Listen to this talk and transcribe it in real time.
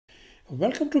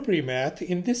Welcome to Premath.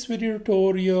 In this video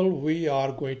tutorial, we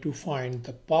are going to find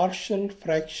the partial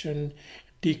fraction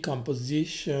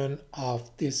decomposition of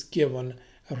this given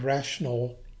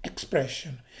rational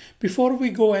expression. Before we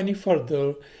go any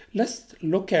further, let's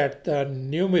look at the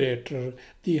numerator.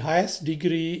 The highest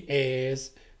degree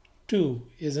is 2,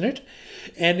 isn't it?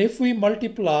 And if we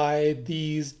multiply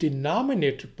these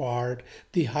denominator part,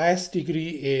 the highest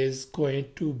degree is going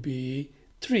to be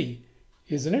 3,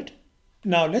 isn't it?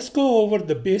 Now let's go over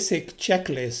the basic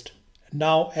checklist.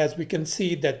 Now as we can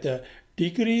see that the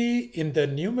degree in the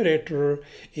numerator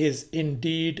is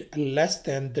indeed less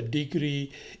than the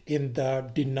degree in the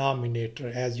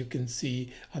denominator. As you can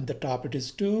see on the top it is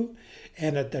 2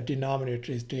 and at the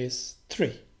denominator it is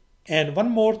 3. And one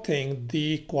more thing,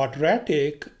 the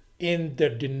quadratic in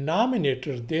the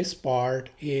denominator, this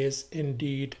part is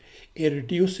indeed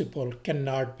irreducible,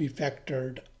 cannot be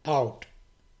factored out.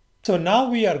 So now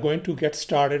we are going to get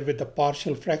started with the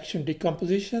partial fraction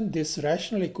decomposition. This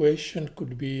rational equation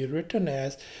could be written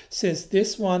as, since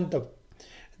this one,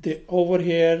 the over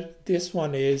here, this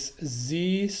one is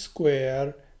z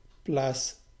square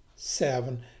plus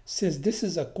 7. Since this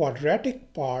is a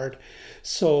quadratic part,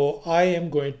 so I am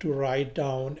going to write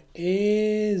down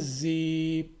az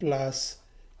plus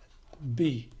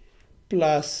b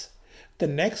plus the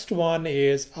next one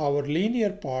is our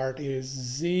linear part is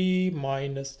z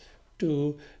minus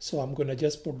 2. So I'm going to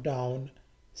just put down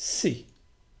c.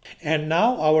 And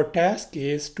now our task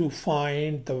is to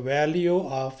find the value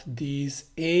of these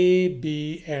a,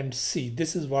 b, and c.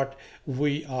 This is what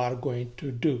we are going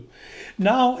to do.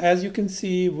 Now, as you can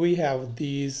see, we have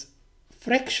these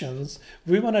fractions.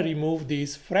 We want to remove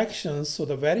these fractions. So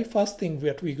the very first thing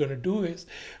that we're going to do is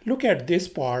look at this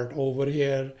part over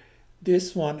here.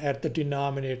 This one at the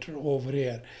denominator over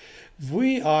here.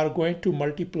 We are going to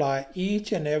multiply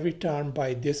each and every term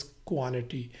by this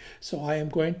quantity. So I am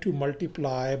going to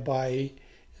multiply by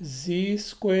z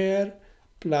square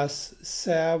plus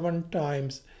 7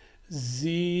 times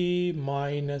z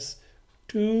minus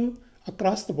 2.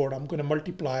 Across the board, I'm going to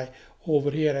multiply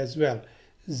over here as well.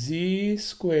 Z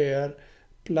square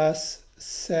plus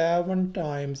 7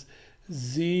 times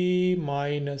z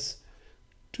minus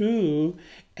 2,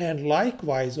 and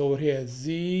likewise over here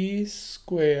z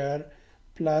square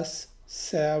plus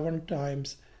 7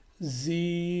 times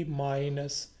z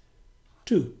minus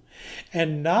 2.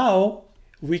 And now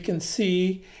we can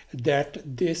see that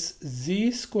this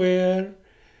z square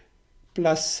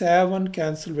plus 7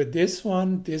 cancel with this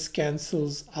one, this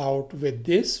cancels out with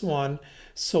this one,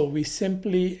 so we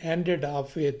simply ended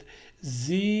up with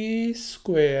z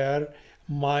square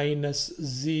minus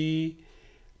z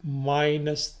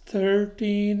minus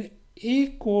 13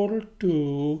 equal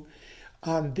to,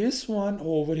 on this one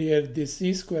over here, this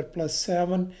z square plus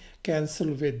 7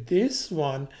 cancel with this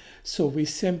one, so we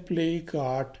simply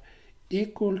got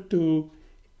equal to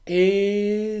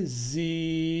az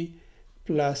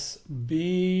plus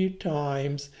b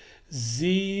times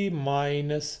z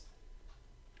minus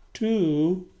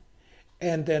 2,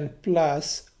 and then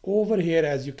plus over here,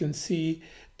 as you can see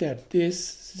that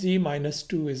this z minus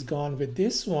 2 is gone with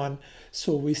this one,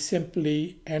 so we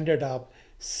simply ended up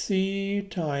c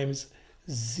times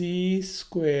z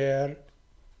square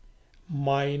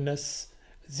minus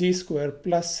z square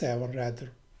plus 7 rather.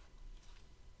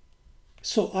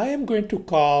 So I am going to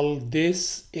call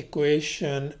this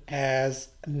equation as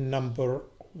number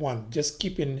 1. Just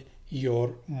keep in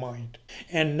your mind.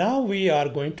 And now we are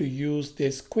going to use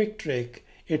this quick trick.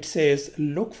 It says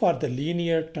look for the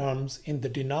linear terms in the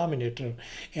denominator,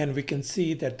 and we can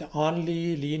see that the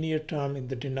only linear term in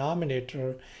the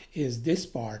denominator is this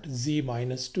part, z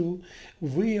minus 2.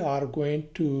 We are going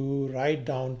to write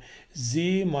down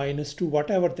z minus 2,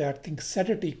 whatever that thing, set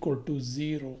it equal to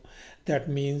 0. That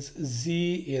means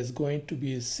z is going to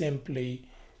be simply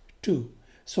 2.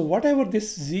 So whatever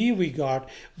this z we got,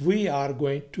 we are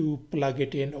going to plug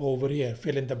it in over here,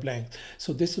 fill in the blanks.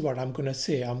 So this is what I'm going to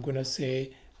say. I'm going to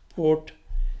say put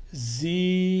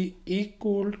z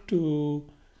equal to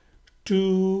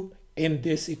 2 in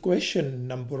this equation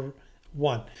number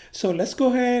 1. So let's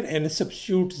go ahead and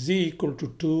substitute z equal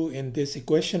to 2 in this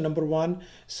equation number 1.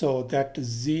 So that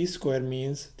z square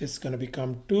means this is going to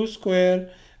become 2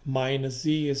 square minus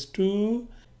z is 2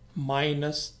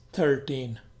 minus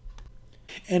 13.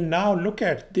 And now look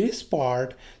at this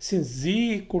part. Since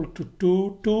z equal to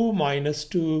 2, 2 minus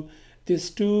 2,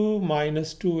 this 2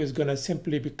 minus 2 is going to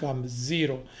simply become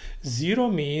 0. 0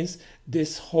 means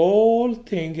this whole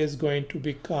thing is going to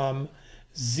become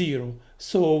 0.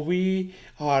 So we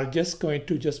are just going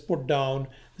to just put down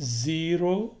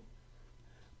 0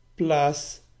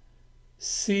 plus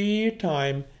c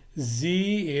times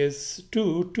z is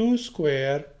 2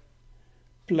 square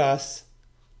plus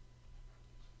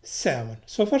 7.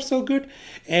 So far so good.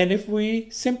 And if we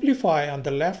simplify on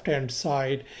the left hand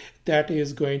side, that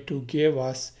is going to give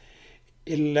us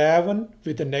 11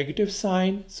 with a negative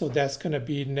sign. So that's going to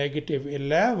be negative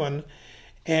 11.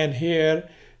 And here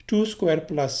 2 square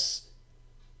plus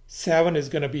 7 is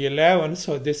going to be 11.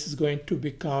 So this is going to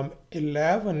become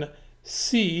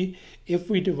 11c. If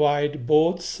we divide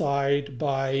both sides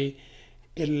by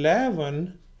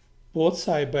 11,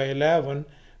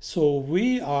 so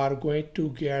we are going to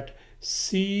get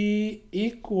c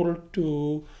equal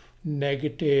to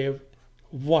negative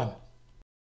 1.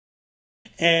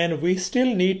 And we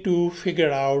still need to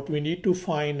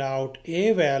find out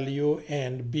a value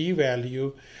and b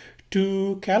value.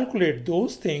 To calculate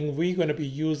those things, we're going to be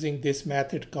using this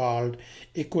method called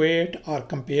equate or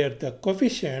compare the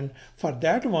coefficient. For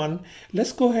that one,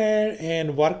 let's go ahead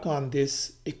and work on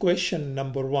this equation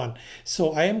number 1.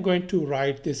 So I am going to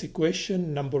write this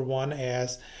equation number 1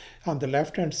 as, on the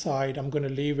left hand side, I'm going to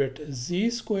leave it z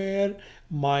squared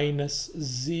minus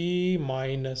z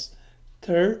minus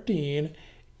 13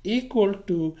 equal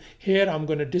to, here I'm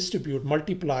going to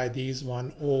multiply these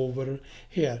one over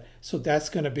here. So that's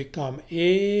going to become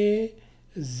a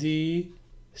z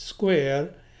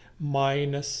square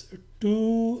minus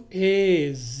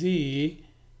 2az,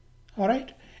 all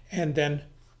right, and then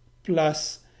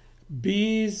plus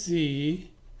bz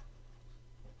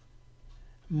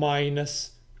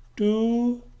minus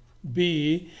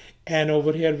 2b, and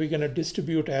over here we're going to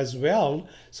distribute as well.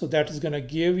 So that is going to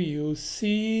give you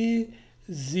c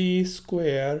z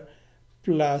square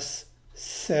plus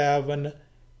 7c.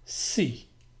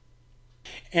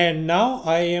 And now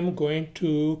I am going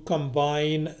to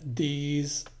combine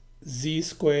these z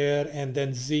square and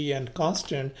then z and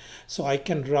constant. So I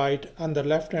can write on the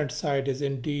left hand side is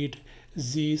indeed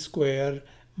z square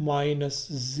minus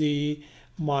z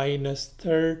minus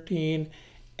 13.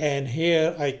 And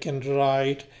here I can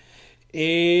write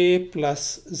a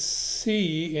plus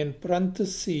c in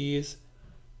parentheses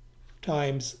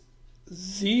times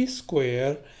z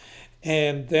square,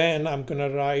 and then I'm going to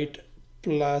write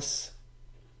plus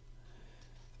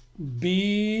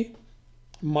b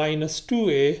minus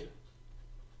 2a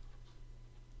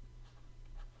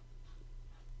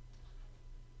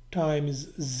times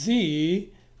z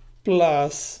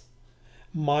plus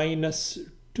minus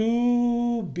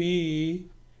 2b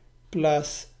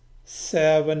plus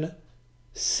 7c.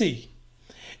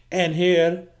 And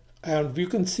here you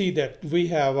can see that we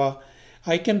have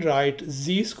I can write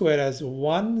z square as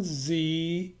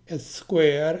 1z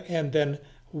square and then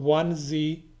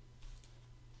 1z.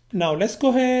 Now let's go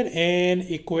ahead and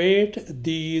equate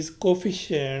these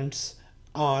coefficients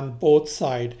on both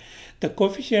sides. The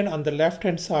coefficient on the left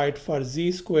hand side for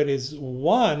z square is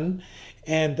 1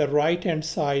 and the right hand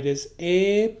side is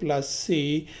a plus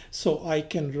c. So I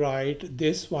can write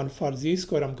this one for z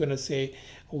square. I'm going to say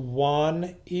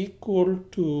 1 equal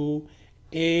to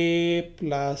a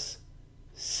plus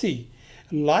c.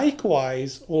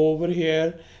 Likewise over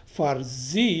here for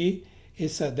z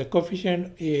is the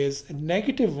coefficient is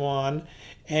negative 1,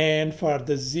 and for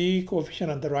the z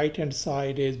coefficient on the right hand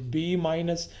side is b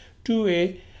minus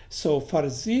 2a. So for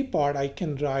z part I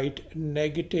can write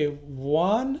negative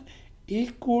 1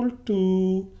 equal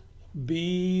to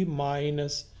b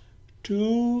minus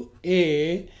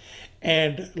 2a,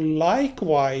 and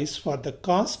likewise for the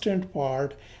constant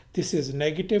part, this is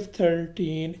negative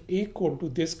 13 equal to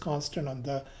this constant on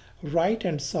the right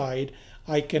hand side.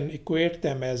 I can equate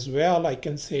them as well. I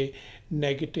can say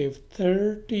negative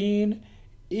 13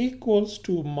 equals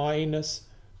to minus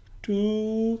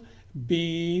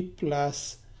 2b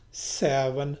plus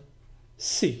 7c.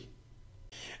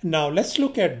 Now let's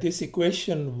look at this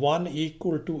equation 1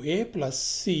 equal to a plus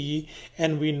c,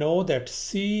 and we know that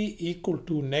c equal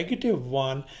to negative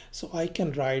 1. So I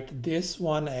can write this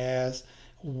one as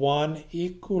 1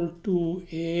 equal to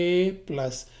a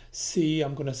plus c.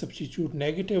 I'm going to substitute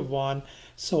negative 1.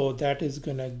 So that is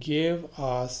going to give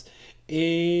us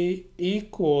a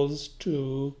equals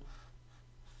to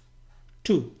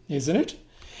 2, isn't it?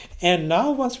 And now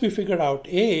once we figured out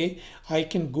a, I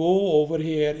can go over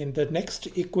here in the next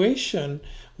equation.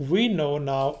 We know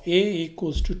now a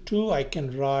equals to 2. I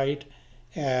can write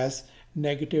as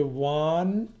negative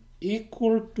 1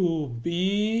 equal to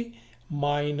b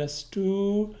minus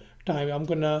 2 times, I'm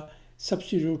going to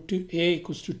substitute a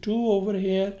equals to 2 over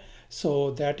here.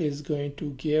 So that is going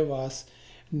to give us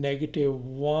negative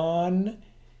 1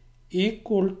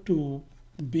 equal to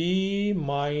b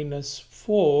minus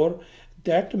 4.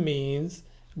 That means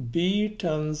b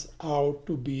turns out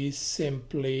to be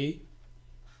simply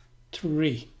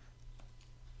 3.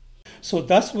 So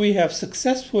thus we have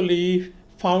successfully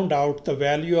found out the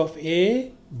value of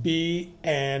A, B,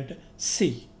 and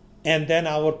C. And then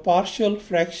our partial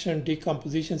fraction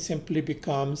decomposition simply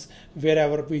becomes,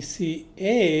 wherever we see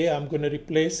A, I'm going to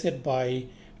replace it by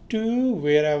 2.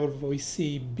 Wherever we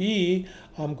see B,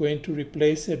 I'm going to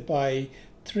replace it by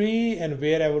 3. And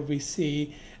wherever we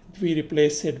see, we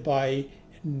replace it by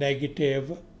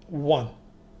 -1.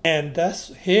 And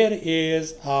thus here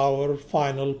is our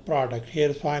final product.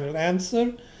 Here's final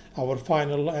answer. Our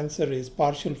final answer is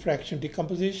partial fraction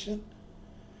decomposition.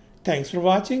 Thanks for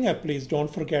watching, and please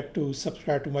don't forget to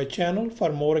subscribe to my channel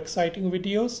for more exciting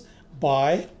videos.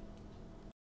 Bye.